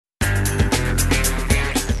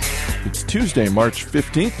Tuesday, March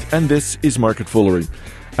 15th, and this is Market Foolery.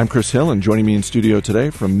 I'm Chris Hill, and joining me in studio today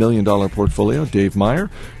from Million Dollar Portfolio, Dave Meyer,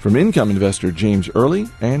 from Income Investor, James Early,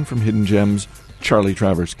 and from Hidden Gems, Charlie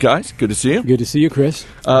Travers. Guys, good to see you. Good to see you, Chris.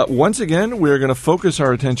 Once again, we're going to focus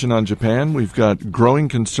our attention on Japan. We've got growing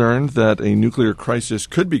concern that a nuclear crisis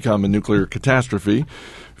could become a nuclear catastrophe.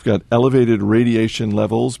 We've got elevated radiation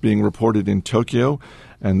levels being reported in Tokyo,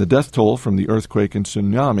 and the death toll from the earthquake and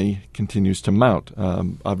tsunami continues to mount.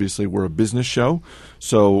 Obviously, we're a business show,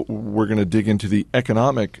 so we're going to dig into the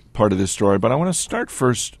economic part of this story. But I want to start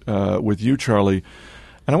first with you, Charlie,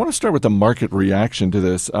 and I want to start with the market reaction to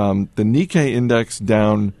this. The Nikkei index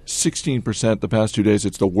down 16% the past 2 days.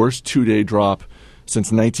 It's the worst two-day drop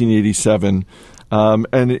since 1987.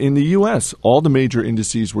 And in the U.S., all the major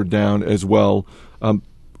indices were down as well.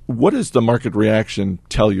 What does the market reaction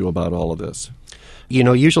tell you about all of this? You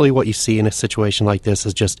know, usually what you see in a situation like this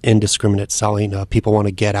is just indiscriminate selling. People want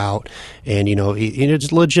to get out, and,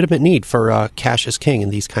 it's a legitimate need for cash is king in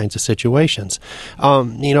these kinds of situations.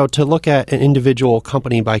 To look at an individual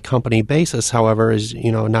company-by-company basis, however, is,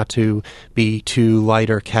 not to be too light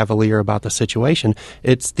or cavalier about the situation.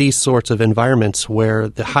 It's these sorts of environments where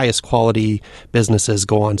the highest quality businesses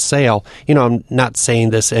go on sale. I'm not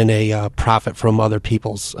saying this in a profit from other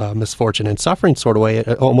people's misfortune and suffering sort of way. It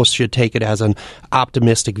almost should take it as an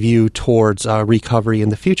optimistic view towards recovery in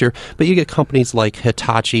the future. But you get companies like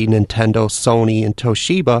Hitachi, Nintendo, Sony, and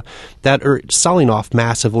Toshiba that are selling off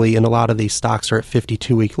massively, and a lot of these stocks are at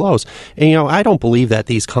 52-week lows. And, I don't believe that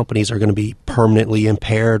these companies are going to be permanently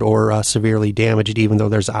impaired or severely damaged, even though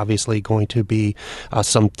there's obviously going to be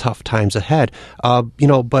some tough times ahead.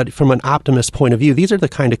 But from an optimist point of view, these are the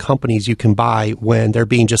kind of companies you can buy when they're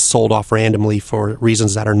being just sold off randomly for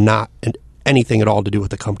reasons that are not anything at all to do with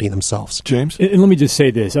the company themselves. James? And let me just say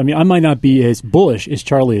this. I might not be as bullish as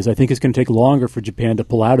Charlie is. I think it's going to take longer for Japan to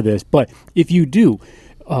pull out of this. But if you do,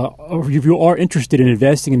 or if you are interested in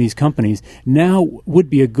investing in these companies, now would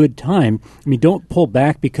be a good time. Don't pull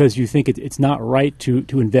back because you think it's not right to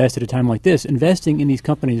invest at a time like this. Investing in these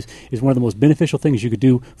companies is one of the most beneficial things you could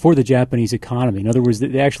do for the Japanese economy. In other words,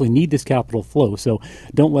 they actually need this capital flow. So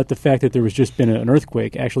don't let the fact that there has just been an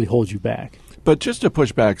earthquake actually hold you back. But just to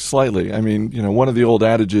push back slightly, one of the old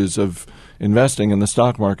adages of investing in the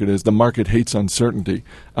stock market is the market hates uncertainty.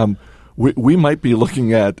 We might be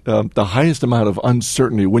looking at the highest amount of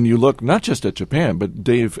uncertainty when you look not just at Japan, but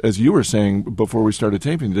Dave, as you were saying before we started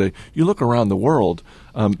taping today, you look around the world.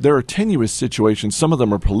 There are tenuous situations. Some of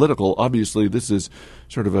them are political. Obviously, this is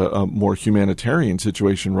sort of a more humanitarian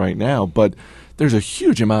situation right now, but there's a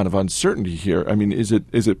huge amount of uncertainty here. Is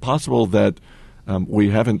it possible that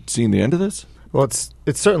we haven't seen the end of this? Well, it's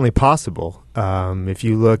certainly possible. If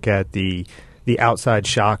you look at the outside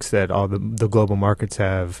shocks that all the global markets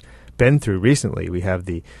have been through recently, we have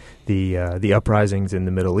the uprisings in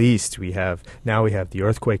the Middle East. We have the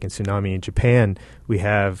earthquake and tsunami in Japan. We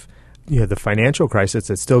have the financial crisis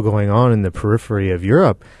that's still going on in the periphery of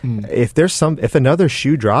Europe. If another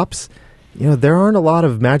shoe drops, there aren't a lot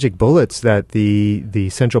of magic bullets that the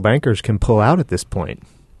central bankers can pull out at this point.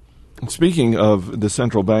 Speaking of the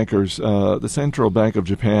central bankers, the Central Bank of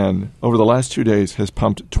Japan over the last 2 days has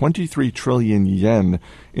pumped 23 trillion yen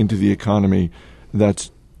into the economy. That's,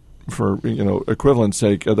 for equivalent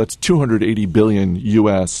sake, that's 280 billion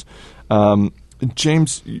U.S.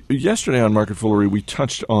 James, yesterday on Market Foolery, we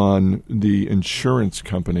touched on the insurance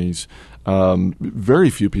companies. Very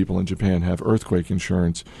few people in Japan have earthquake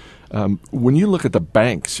insurance. When you look at the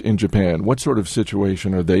banks in Japan, what sort of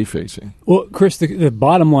situation are they facing? Well, Chris, the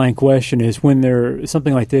bottom line question is when there's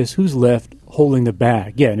something like this, who's left holding the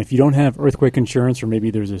bag? Yeah, and if you don't have earthquake insurance or maybe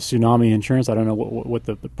there's a tsunami insurance, I don't know what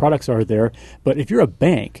the products are there, but if you're a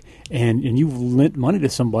bank and you've lent money to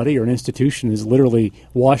somebody or an institution is literally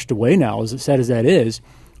washed away now, as sad as that is,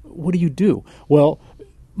 what do? Well,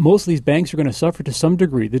 most of these banks are going to suffer to some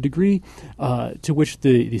degree. The degree to which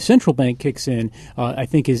the central bank kicks in, I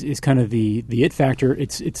think, is kind of the it factor.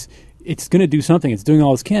 It's going to do something. It's doing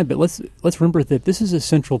all it can. But let's remember that this is a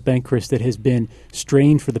central bank, Chris, that has been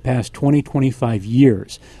strained for the past 20, 25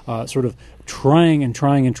 years, sort of trying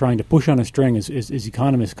to push on a string, as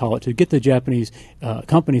economists call it, to get the Japanese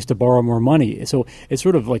companies to borrow more money. So it's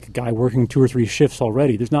sort of like a guy working 2 or 3 shifts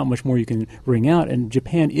already. There's not much more you can wring out, and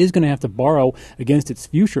Japan is going to have to borrow against its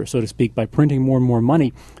future, so to speak, by printing more and more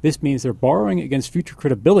money. This means they're borrowing against future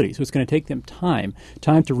credibility, so it's going to take them time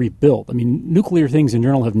to rebuild. Nuclear things in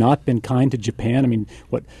general have not been kind to Japan.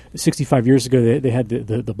 65 years ago they had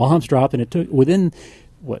the bombs dropped, and it took within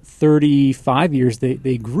 35 years,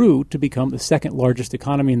 they grew to become the second largest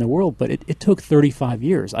economy in the world, but it took 35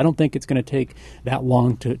 years. I don't think it's going to take that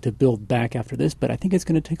long to build back after this, but I think it's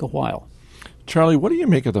going to take a while. Charlie, what do you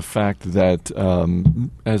make of the fact that,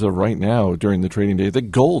 as of right now, during the trading day,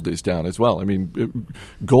 that gold is down as well? I mean,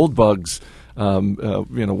 gold bugs. One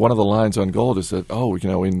of the lines on gold is that,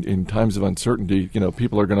 in times of uncertainty,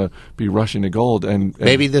 people are going to be rushing to gold. And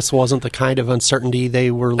maybe this wasn't the kind of uncertainty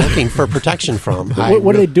they were looking for protection from.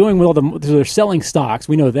 What are they doing with all the? They're selling stocks.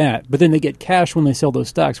 We know that, but then they get cash when they sell those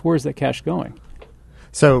stocks. Where's that cash going?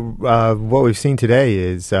 So what we've seen today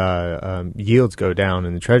is yields go down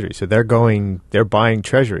in the Treasury. So they're buying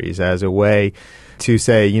Treasuries as a way to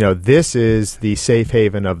say, this is the safe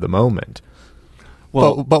haven of the moment.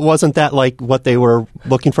 Well, but wasn't that like what they were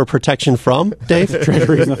looking for protection from, Dave?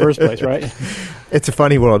 Treasuries in the first place, right? It's a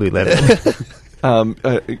funny world we live in.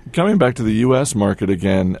 Coming back to the U.S. market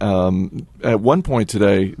again, at one point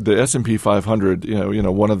today, the S&P 500,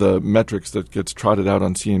 one of the metrics that gets trotted out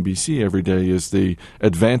on CNBC every day is the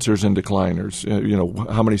advancers and decliners.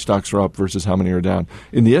 How many stocks are up versus how many are down.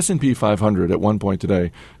 In the S&P 500, at one point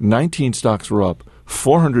today, 19 stocks were up,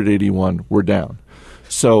 481 were down.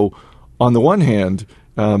 So, on the one hand,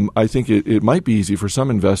 I think it might be easy for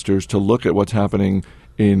some investors to look at what's happening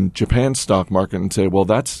in Japan's stock market and say, well,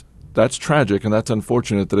 that's tragic and that's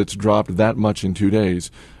unfortunate that it's dropped that much in 2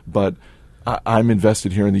 days, but I'm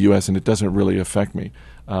invested here in the U.S. and it doesn't really affect me.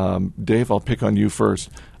 Dave, I'll pick on you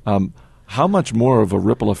first. How much more of a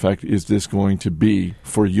ripple effect is this going to be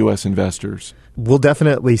for U.S. investors? We'll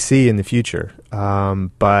definitely see in the future,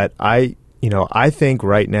 but I think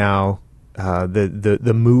right now,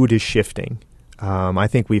 the mood is shifting. I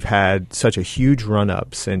think we've had such a huge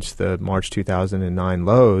run-up since the March 2009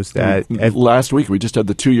 lows that... Last week, we just had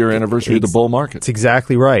the 2-year anniversary of the bull market. It's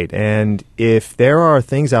exactly right. And if there are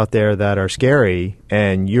things out there that are scary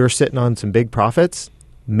and you're sitting on some big profits,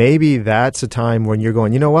 maybe that's a time when you're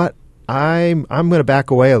going, you know what, I'm going to back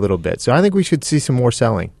away a little bit. So I think we should see some more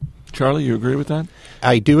selling. Charlie, you agree with that?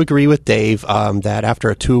 I do agree with Dave that after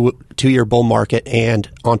a two-year bull market, and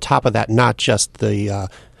on top of that, not just the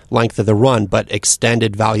length of the run, but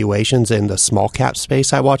extended valuations in the small cap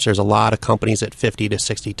space I watch. There's a lot of companies at 50 to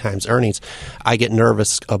 60 times earnings. I get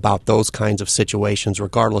nervous about those kinds of situations,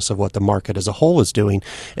 regardless of what the market as a whole is doing.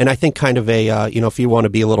 And I think kind of if you want to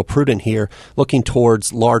be a little prudent here, looking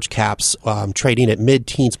towards large caps, trading at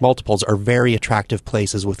mid-teens multiples are very attractive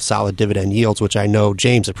places with solid dividend yields, which I know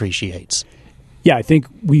James appreciates. Yeah, I think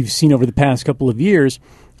we've seen over the past couple of years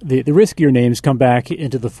the riskier names come back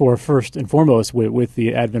into the fore first and foremost with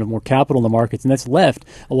the advent of more capital in the markets, and that's left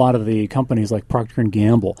a lot of the companies like Procter &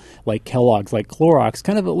 Gamble, like Kellogg's, like Clorox,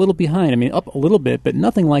 kind of a little behind. I mean, up a little bit, but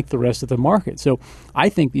nothing like the rest of the market. So I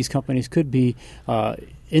think these companies could be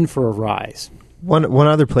in for a rise. One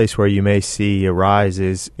other place where you may see a rise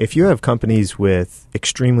is if you have companies with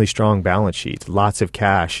extremely strong balance sheets, lots of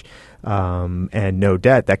cash, and no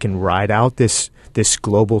debt that can ride out this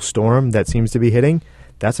global storm that seems to be hitting.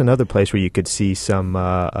 That's another place where you could see some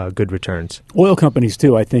good returns. Oil companies,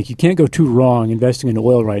 too. I think you can't go too wrong investing in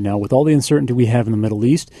oil right now with all the uncertainty we have in the Middle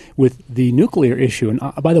East, with the nuclear issue. And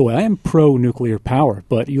by the way, I am pro-nuclear power,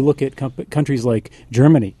 but you look at countries like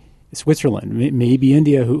Germany, Switzerland, maybe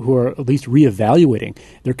India, who are at least reevaluating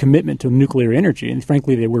their commitment to nuclear energy. And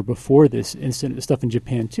frankly, they were before this incident, stuff in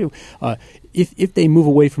Japan, too. If they move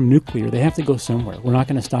away from nuclear, they have to go somewhere. We're not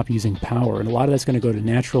going to stop using power. And a lot of that's going to go to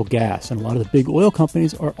natural gas. And a lot of the big oil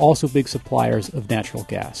companies are also big suppliers of natural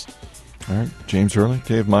gas. All right. James Hurley,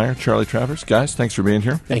 Dave Meyer, Charlie Travers. Guys, thanks for being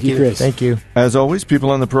here. Thank you, Chris. Thank you. As always, people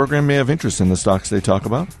on the program may have interest in the stocks they talk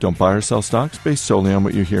about. Don't buy or sell stocks based solely on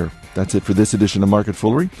what you hear. That's it for this edition of Market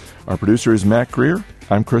Foolery. Our producer is Matt Greer.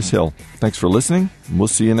 I'm Chris Hill. Thanks for listening, and we'll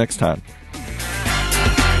see you next time.